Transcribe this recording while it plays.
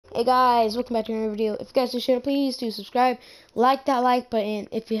Hey guys, welcome back to another video. If you guys are new, please do subscribe, like that like button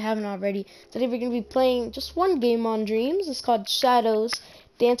if you haven't already. Today we're going to be playing just one game on Dreams. It's called Shadows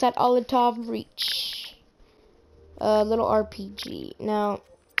Dance at Olitov Reach. A little RPG. Now,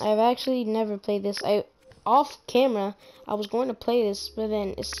 I've actually never played this. Off camera, I was going to play this, but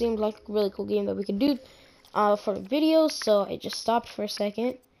then it seemed like a really cool game that we could do for videos, so I just stopped for a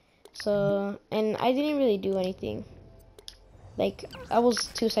second. And I didn't really do anything. Like, I was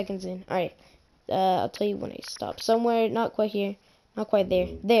 2 seconds in. Alright, I'll tell you when I stopped. Somewhere, not quite here, not quite there.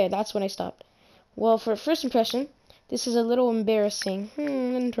 There, that's when I stopped. Well, for first impression, this is a little embarrassing.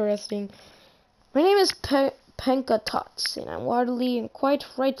 Interesting. My name is Penka Tots, and I'm widely and quite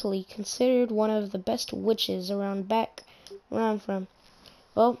rightly considered one of the best witches around back where I'm from.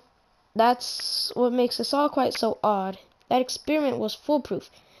 Well, that's what makes this all quite so odd. That experiment was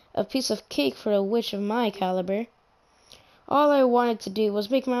foolproof. A piece of cake for a witch of my caliber. All I wanted to do was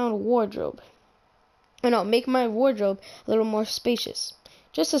make my own wardrobe. Make my wardrobe a little more spacious.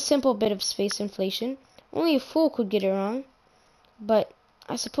 Just a simple bit of space inflation. Only a fool could get it wrong. But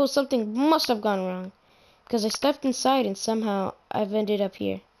I suppose something must have gone wrong, because I stepped inside and somehow I've ended up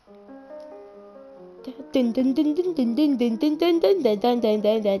here.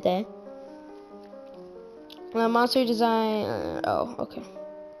 Monster design. Oh, okay.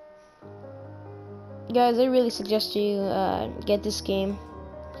 Guys, I really suggest you get this game.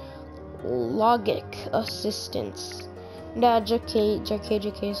 Logic Assistance. Nah,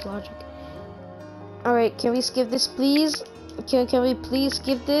 JK is logic. Alright, can we skip this, please? Can we please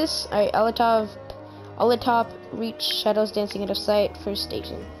skip this? Alright, Olitov Reach, Shadows Dancing at a Sight, first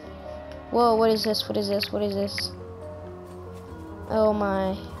station. Whoa, what is this? What is this? What is this? Oh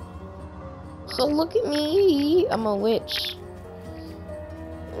my. Oh, look at me. I'm a witch.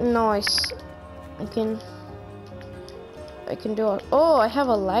 Nice. I can do it. Oh, I have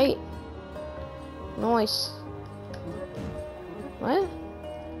a light. Nice. What?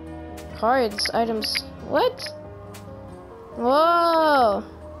 Cards, items. What? Whoa.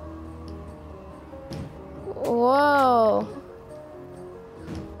 Whoa.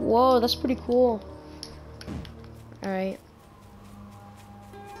 Whoa, that's pretty cool. Alright.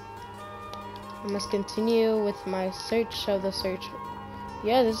 I must continue with my search of the search.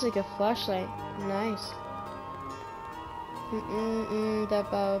 Yeah, this is like a flashlight. Nice. Your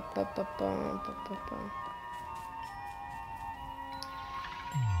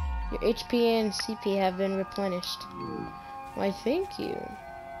HP and CP have been replenished. Why, thank you.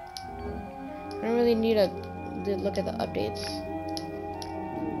 I don't really need to look at the updates.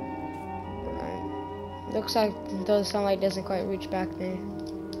 Looks like the sunlight doesn't quite reach back there.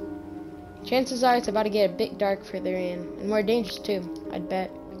 Chances are it's about to get a bit dark further in, and more dangerous too, I'd bet.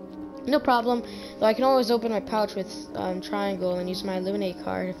 No problem, though I can always open my pouch with triangle and use my illuminate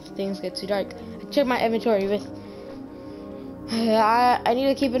card if things get too dark. I check my inventory with... I need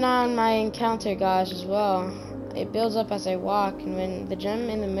to keep an eye on my encounter gauge as well. It builds up as I walk, and when the gem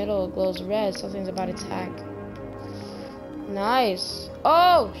in the middle glows red, something's about to attack. Nice.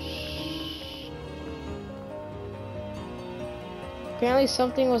 Oh! Apparently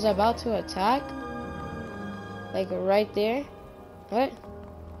something was about to attack. Like right there. What?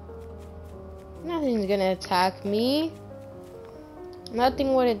 Nothing's gonna attack me.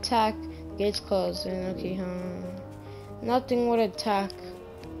 Nothing would attack. Gates closed. And okay, nothing would attack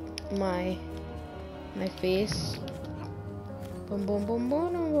my face.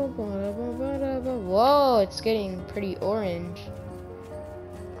 Whoa, it's getting pretty orange.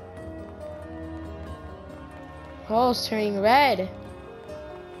 Oh, it's turning red.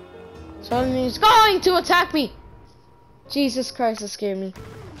 Something is going to attack me. Jesus Christ, that scared me.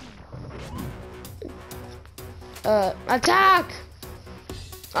 Attack!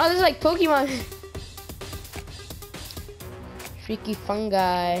 Oh, this is like Pokemon. Freaky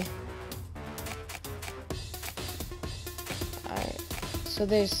fungi. Alright, so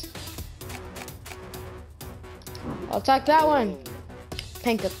there's... I'll attack that one.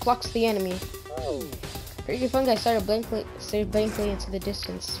 Penka clocks the enemy. Freaky fungi started blankly into the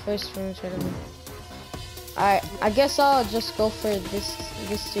distance. First from each other. Alright, I guess I'll just go for this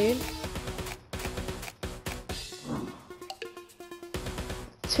dude.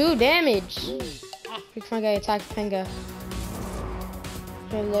 2 damage. Freaky fungi attacked Penka.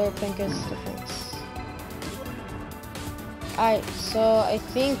 Try to lower Penka's defense. Alright, so I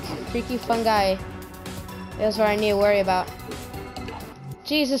think Freaky fungi is what I need to worry about.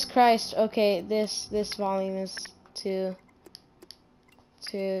 Jesus Christ. Okay, this volume is too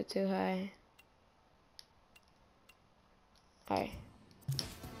high. Alright.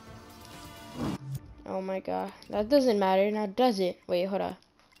 Oh my god. That doesn't matter now, does it? Wait, hold on.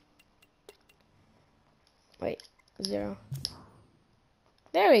 Wait, 0.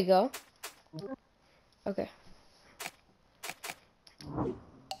 There we go. Okay.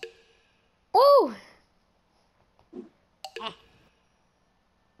 Woo!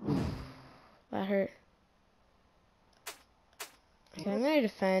 That hurt. Okay, I'm gonna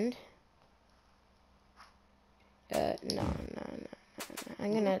defend. No.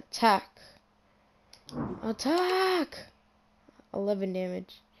 I'm gonna attack. Attack! 11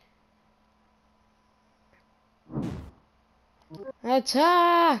 damage.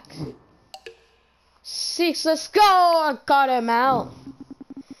 Attack! 6, let's go! I got him out.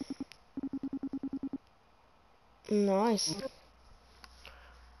 Nice.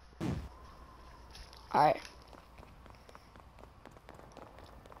 Alright.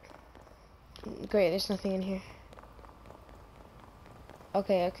 Great, there's nothing in here.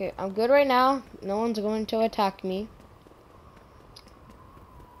 Okay, I'm good right now. No one's going to attack me.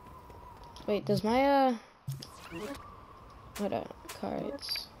 Wait, does my, what are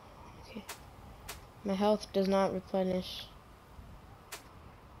cards? Okay. My health does not replenish.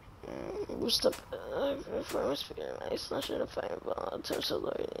 Boost up, performance speed, my slash and a fireball, touch of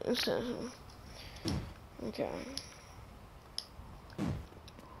lightning. Okay.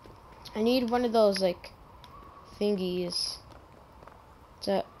 I need one of those, like, thingies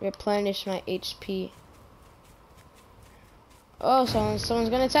to replenish my HP. Oh, someone's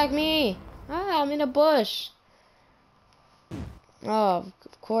gonna attack me! Ah, I'm in a bush. Oh,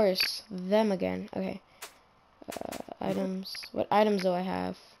 of course, them again. Okay. Items. What items do I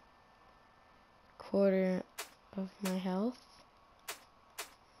have? Quarter of my health.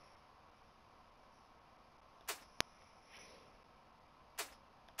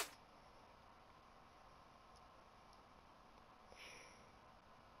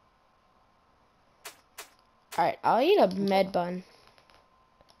 Alright, I'll eat a med bun.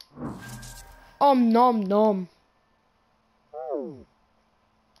 Nom nom.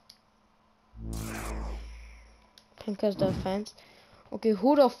 Pinka's defense. Okay,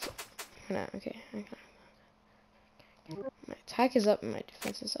 who the okay. My attack is up and my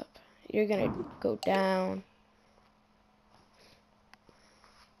defense is up. You're gonna go down.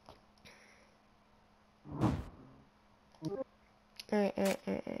 Alright.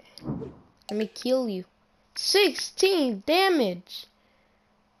 Let me kill you. 16 damage!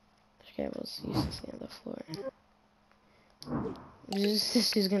 Okay, we'll use this on the floor.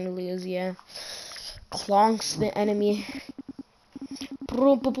 This is gonna lose, yeah. Clonks the enemy. I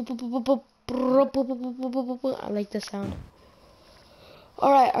like the sound.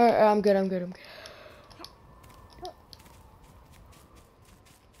 Alright, I'm good.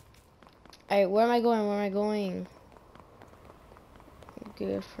 Alright, where am I going?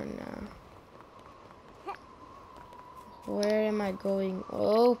 Good for now. Where am I going?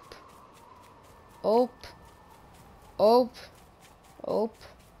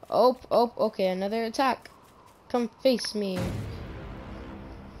 Okay, another attack. Come face me.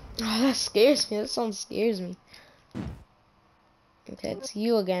 Oh, that scares me. That sound scares me. Okay, it's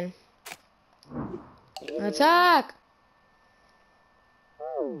you again. Attack!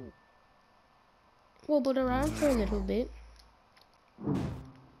 Wobbled around for a little bit.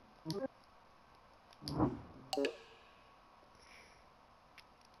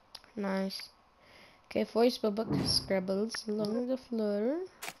 Nice. Okay, voice book scrabbles along the floor.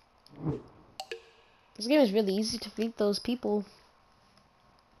 This game is really easy to beat those people.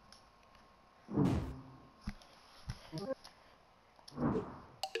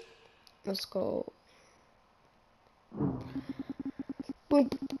 Let's go.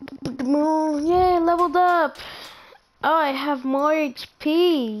 Yay, leveled up. Oh, I have more HP.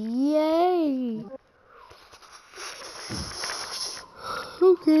 Yay.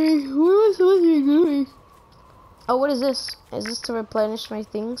 Okay, what was I doing? Oh, what is this? Is this to replenish my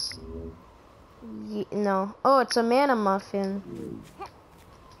things? No. Oh, it's a mana muffin.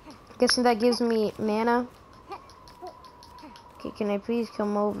 Guessing that gives me mana. Okay, can I please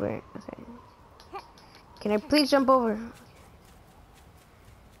come over? Okay. Can I please jump over?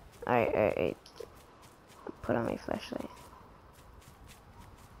 Alright. Put on my flashlight.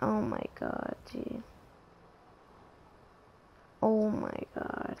 Oh my god, dude. Oh my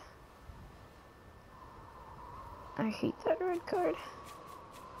god. I hate that red card.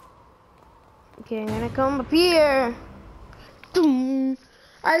 Okay, I'm gonna come up here. Doom.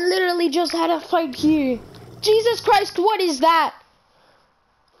 I literally just had a fight here. Jesus Christ, what is that?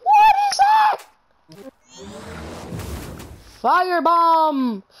 What is that?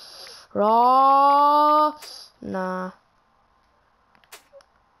 Firebomb! Raw. Nah.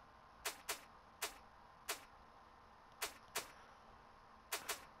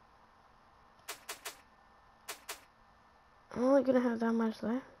 I'm only gonna have that much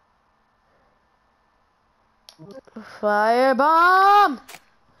left. Firebomb!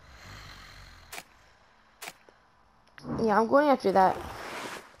 Yeah, I'm going after that.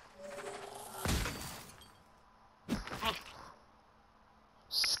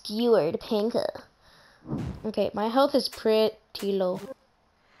 Skewered Pinka. Okay, my health is pretty low.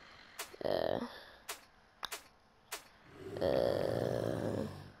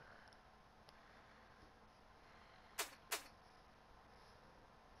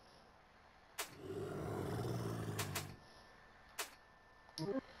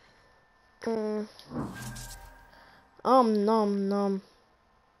 Nom nom.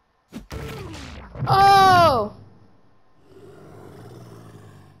 Oh!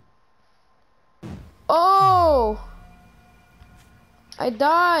 Oh! I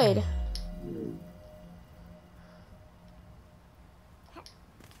died.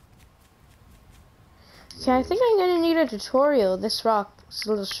 Okay, I think I'm gonna need a tutorial. This rock is a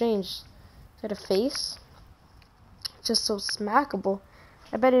little strange. Is that a face? Just so smackable.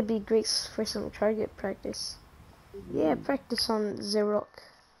 I bet it'd be great for some target practice. Yeah, practice on the rock.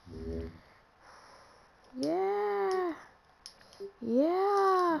 Yeah.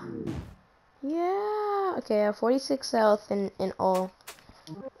 Yeah. Yeah. Okay, I have 46 health in all.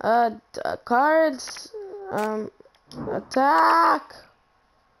 Cards. Attack.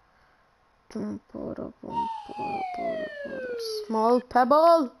 Small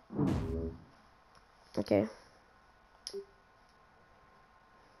pebble. Okay.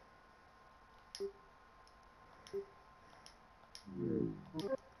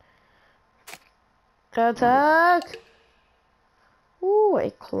 Attack! Ooh,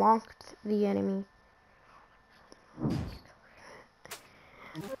 I clonked the enemy.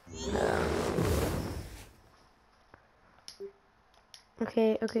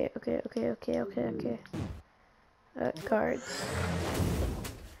 Okay. Cards.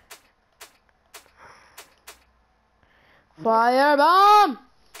 Firebomb!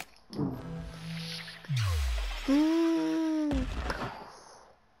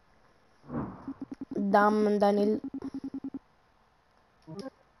 Dam Daniel.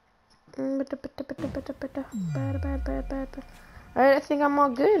 Alright, I think I'm all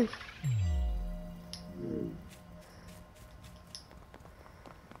good.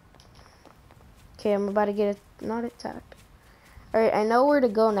 Okay, I'm about to get not attacked. Alright, I know where to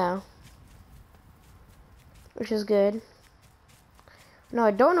go now. Which is good. No,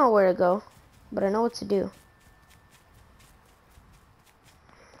 I don't know where to go, but I know what to do.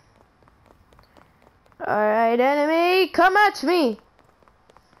 Alright, enemy, come at me!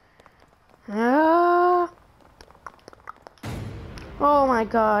 Oh my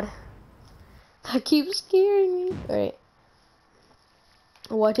god. That keeps scaring me. Alright.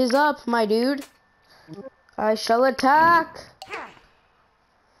 What is up, my dude? I shall attack!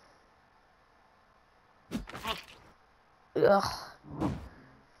 Ugh.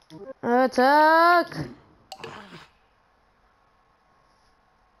 Attack!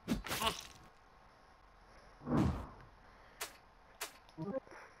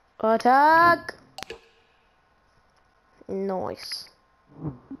 Attack! Nice.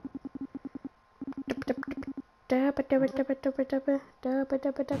 Alright.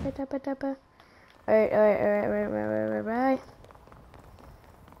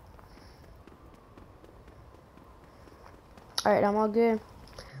 Alright, I'm all good.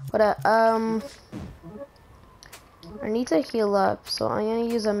 What I need to heal up, so I'm gonna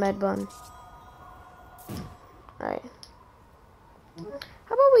use a med bun. Alright.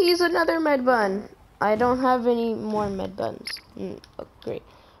 How about we use another med bun? I don't have any more med buns. Oh, great.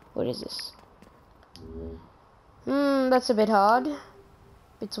 What is this? That's a bit odd.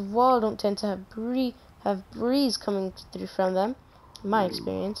 Bits of wall don't tend to have breeze coming through from them, in my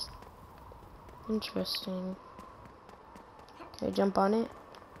experience. Interesting. Can I jump on it?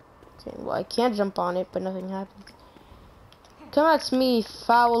 Okay, well, I can't jump on it, but nothing happens. Come at me,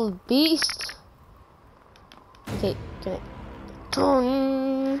 foul beast! Okay, can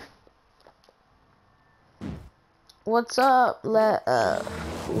I... What's up,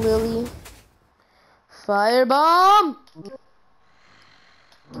 Lily? Firebomb!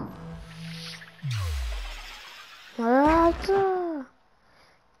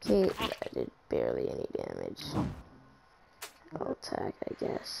 Okay, I did barely any damage. I'll attack, I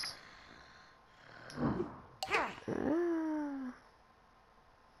guess.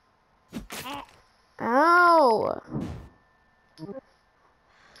 Ow!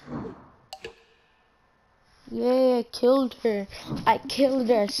 Yeah, I killed her. I killed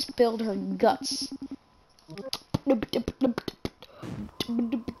her. I spilled her guts.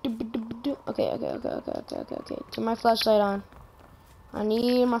 Okay. Turn my flashlight on. I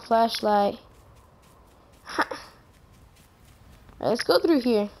need my flashlight. Alright, let's go through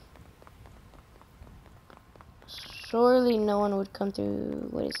here. Surely no one would come through.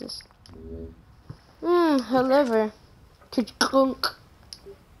 What is this? A lever.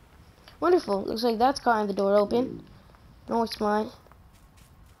 Wonderful. Looks like that's gotten the door open. No, it's not.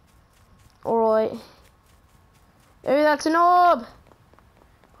 Alright. Maybe that's an orb.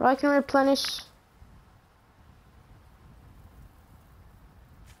 Or I can replenish.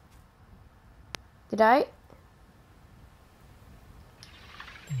 Did I?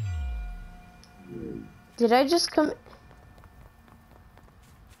 Did I just come?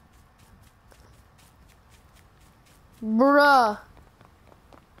 Bruh.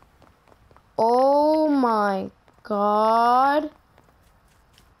 Oh my god.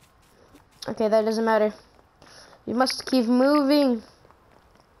 Okay, that doesn't matter. We must keep moving.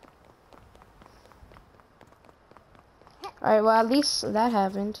 Alright, well, at least that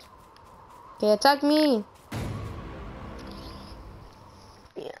happened. Okay, attack me.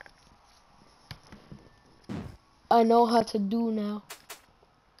 Yeah. I know how to do now.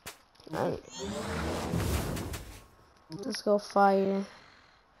 Let's go fire.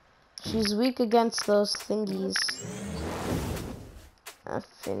 She's weak against those thingies.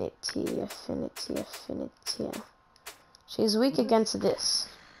 Affinity. She's weak against this.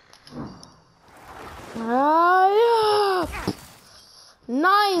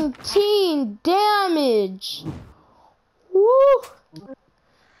 19 damage. Woo!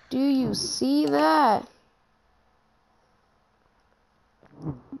 Do you see that?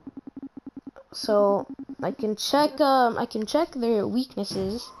 So I can check their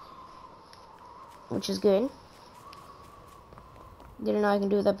weaknesses, which is good. Didn't know I can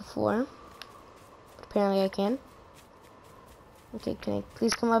do that before. But apparently I can. Okay, can I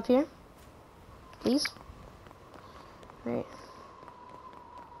please come up here? Please? Alright.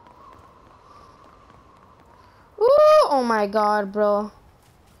 Ooh, oh my god, bro.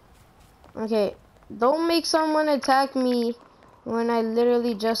 Okay, don't make someone attack me when I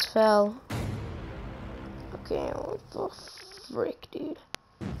literally just fell. Okay, what the frick, dude?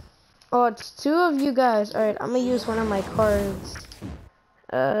 Oh, it's two of you guys. Alright, I'm gonna use one of my cards.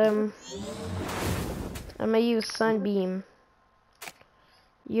 I'm gonna use Sunbeam.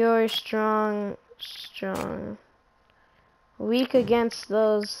 You're strong. Weak against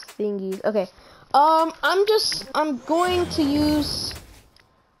those thingies. Okay. I'm going to use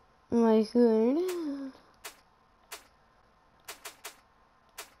my card.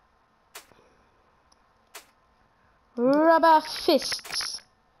 Rubber fists.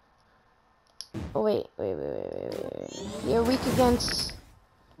 Oh, wait. You're weak against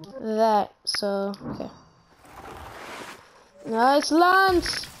that, so, okay. Nice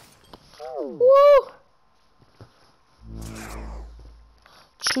lance! Woo!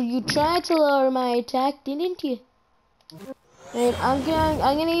 So you tried to lower my attack, didn't you? Right, I'm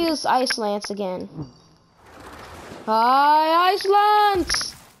gonna use Ice Lance again. Hi, Ice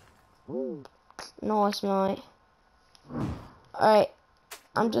Lance! No, it's not. Alright,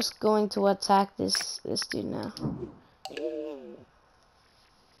 I'm just going to attack this dude now.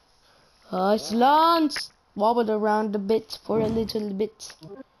 Ice Lance! Wobbled around a bit for a little bit.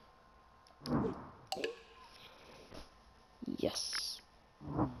 Yes.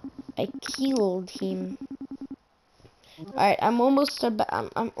 I killed him. Alright, I'm almost to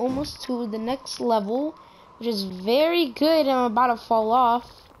the next level, which is very good. I'm about to fall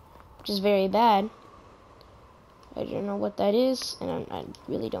off, which is very bad. I don't know what that is, and I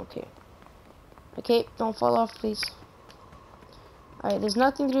really don't care. Okay, don't fall off, please. Alright, there's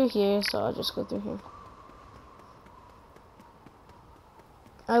nothing through here, so I'll just go through here.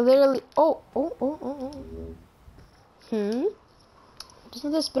 I literally... Oh.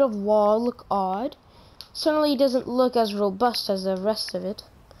 Doesn't this bit of wall look odd? Certainly doesn't look as robust as the rest of it.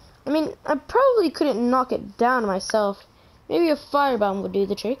 I mean, I probably couldn't knock it down myself. Maybe a firebomb would do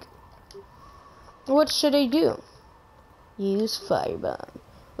the trick. What should I do? Use firebomb.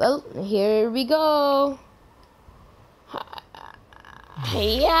 Well, here we go.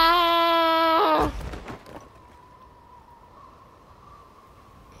 Yeah.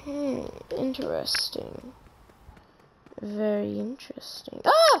 Interesting. Very interesting.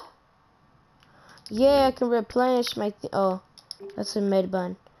 Ah! Yeah, I can replenish my oh, that's a med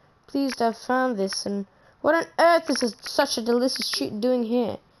bun. Pleased I've found this, and what on earth is such a delicious treat doing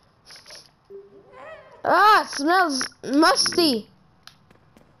here? Ah, it smells musty.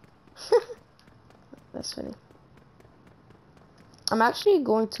 That's funny. I'm actually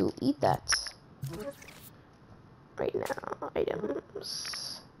going to eat that right now.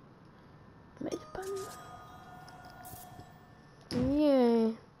 Items.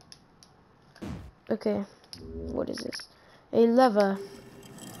 Yeah. Okay. What is this? A lever.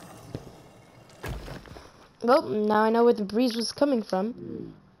 Well, now I know where the breeze was coming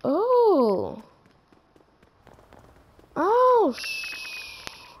from. Oh. Oh.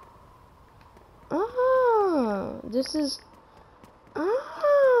 Ah. This is.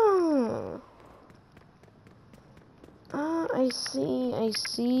 Ah. Ah. I see. I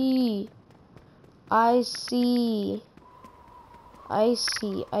see. I see. I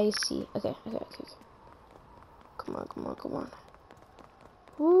see. I see. Okay. Okay. Okay. Come on. Come on. Come on.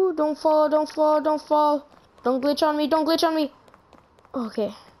 Ooh, don't fall, don't fall, don't fall. Don't glitch on me, don't glitch on me.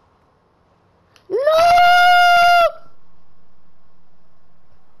 Okay. No!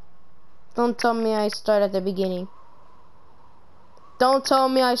 Don't tell me I start at the beginning. Don't tell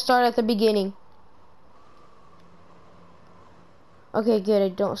me I start at the beginning. Okay, good, I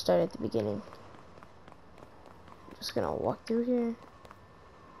don't start at the beginning. I'm just gonna walk through here.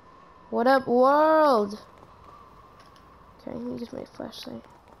 What up, world? Okay, let me use my flashlight.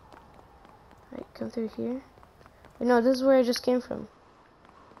 Alright, come through here. Wait, no, this is where I just came from.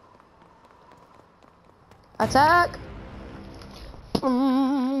 Attack!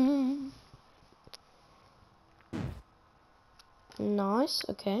 Nice,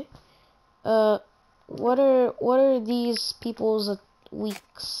 okay. What are these people's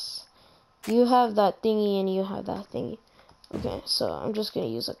weeks? You have that thingy and you have that thingy. Okay, so I'm just gonna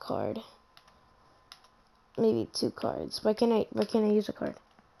use a card. Maybe 2 cards. Why can't I use a card?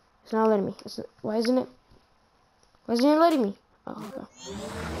 It's not letting me. Why isn't it letting me? Oh, okay.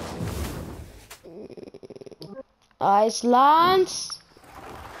 Iceland!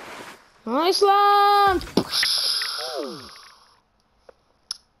 Iceland!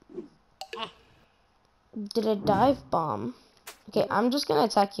 Did a dive bomb. Okay, I'm just gonna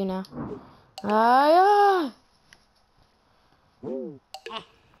attack you now. Ah!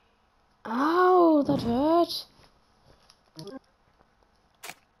 Ow, that hurt.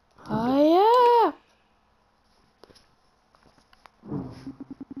 Ah, yeah.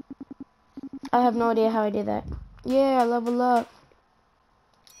 I have no idea how I did that. Yeah, level up.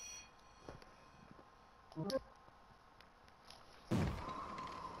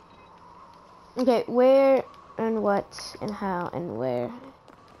 Okay, where and what and how and where.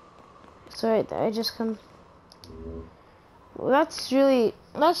 Sorry, I just come. Well, that's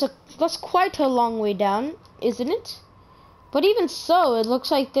quite a long way down, isn't it? But even so, it looks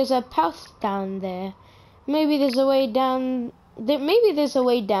like there's a path down there. Maybe there's a way down. Maybe there's a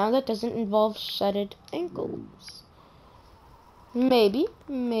way down that doesn't involve shattered ankles. Maybe,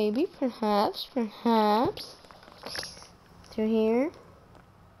 perhaps. Through here.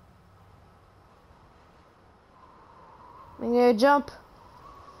 I'm gonna jump.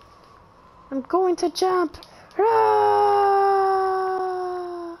 I'm going to jump. Ah!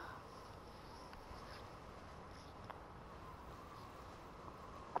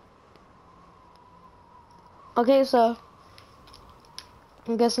 Okay, so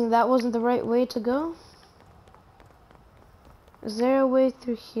I'm guessing that wasn't the right way to go. Is there a way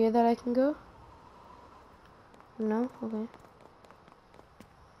through here that I can go? No? Okay.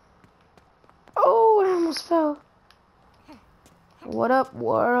 Oh, I almost fell. What up,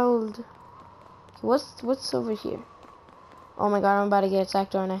 world? What's over here? Oh my god, I'm about to get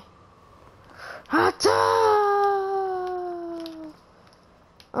attacked, aren't I? Attack!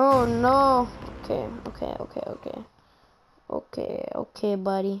 Oh no. Okay,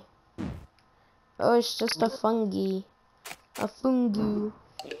 buddy. Oh, it's just a fungi. A fungi.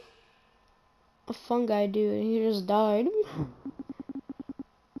 A fungi, dude. He just died.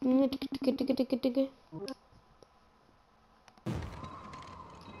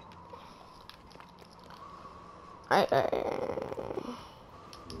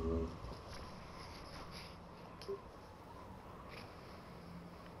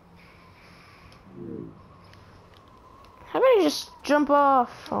 How about I just jump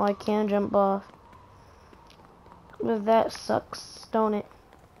off? Oh, I can't jump off. But that sucks, don't it?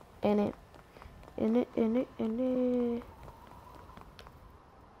 In it.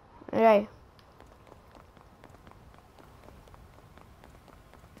 Alright.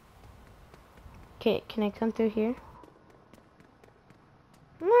 Okay, can I come through here?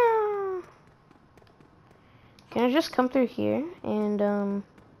 No. Can I just come through here and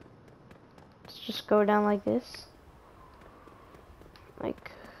let's just go down like this?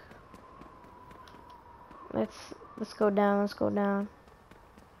 Like, let's go down.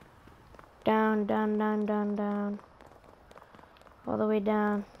 Down. All the way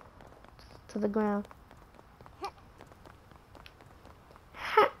down to the ground.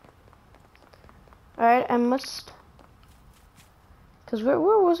 Ha! Alright, I must... Because where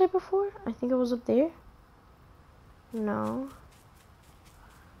was I before? I think it was up there. No.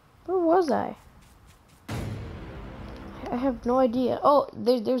 Where was I? I have no idea. Oh,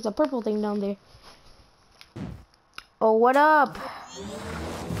 there's a purple thing down there. Oh, what up?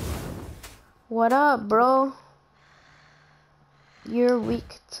 What up, bro? You're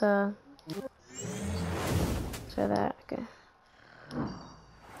weak to that. Okay.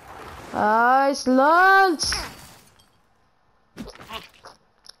 Slugs!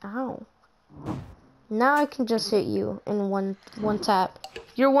 Ow. Now I can just hit you in one tap.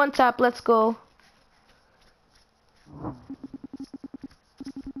 You're one tap, let's go.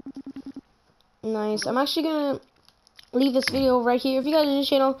 Nice. I'm actually gonna leave this video right here. If you guys are new to the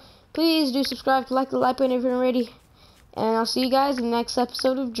channel, please do subscribe, like the like button if you're not ready. And I'll see you guys in the next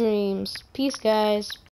episode of Dreams. Peace, guys.